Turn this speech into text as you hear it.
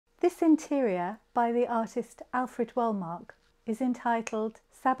This interior by the artist Alfred Wolmark is entitled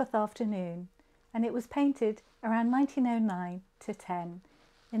Sabbath Afternoon, and it was painted around 1909 to 10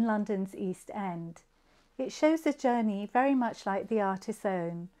 in London's East End. It shows a journey very much like the artist's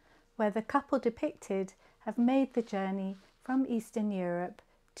own, where the couple depicted have made the journey from Eastern Europe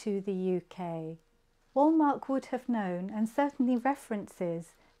to the UK. Wolmark would have known and certainly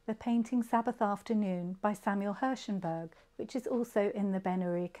references the painting Sabbath Afternoon by Samuel Hirschenberg, which is also in the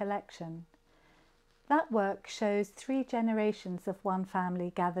Benary collection. That work shows 3 generations of one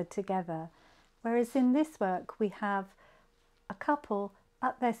family gathered together, whereas in this work we have a couple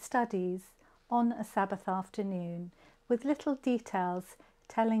at their studies on a Sabbath afternoon with little details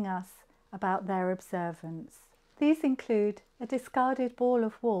telling us about their observance. These include a discarded ball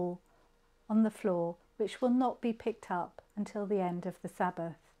of wool on the floor which will not be picked up until the end of the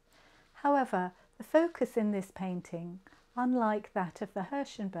Sabbath. However, the focus in this painting, unlike that of the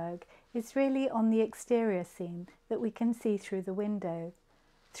Hirschenberg, is really on the exterior scene that we can see through the window.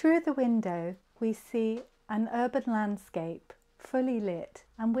 Through the window we see an urban landscape fully lit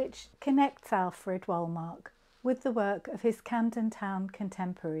and which connects Alfred Wolmark with the work of his Camden Town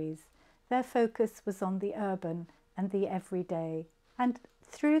contemporaries. Their focus was on the urban and the everyday. And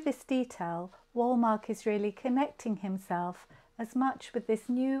through this detail, Wolmark is really connecting himself as much with this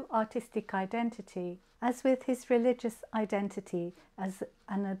new artistic identity as with his religious identity as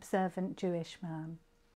an observant Jewish man.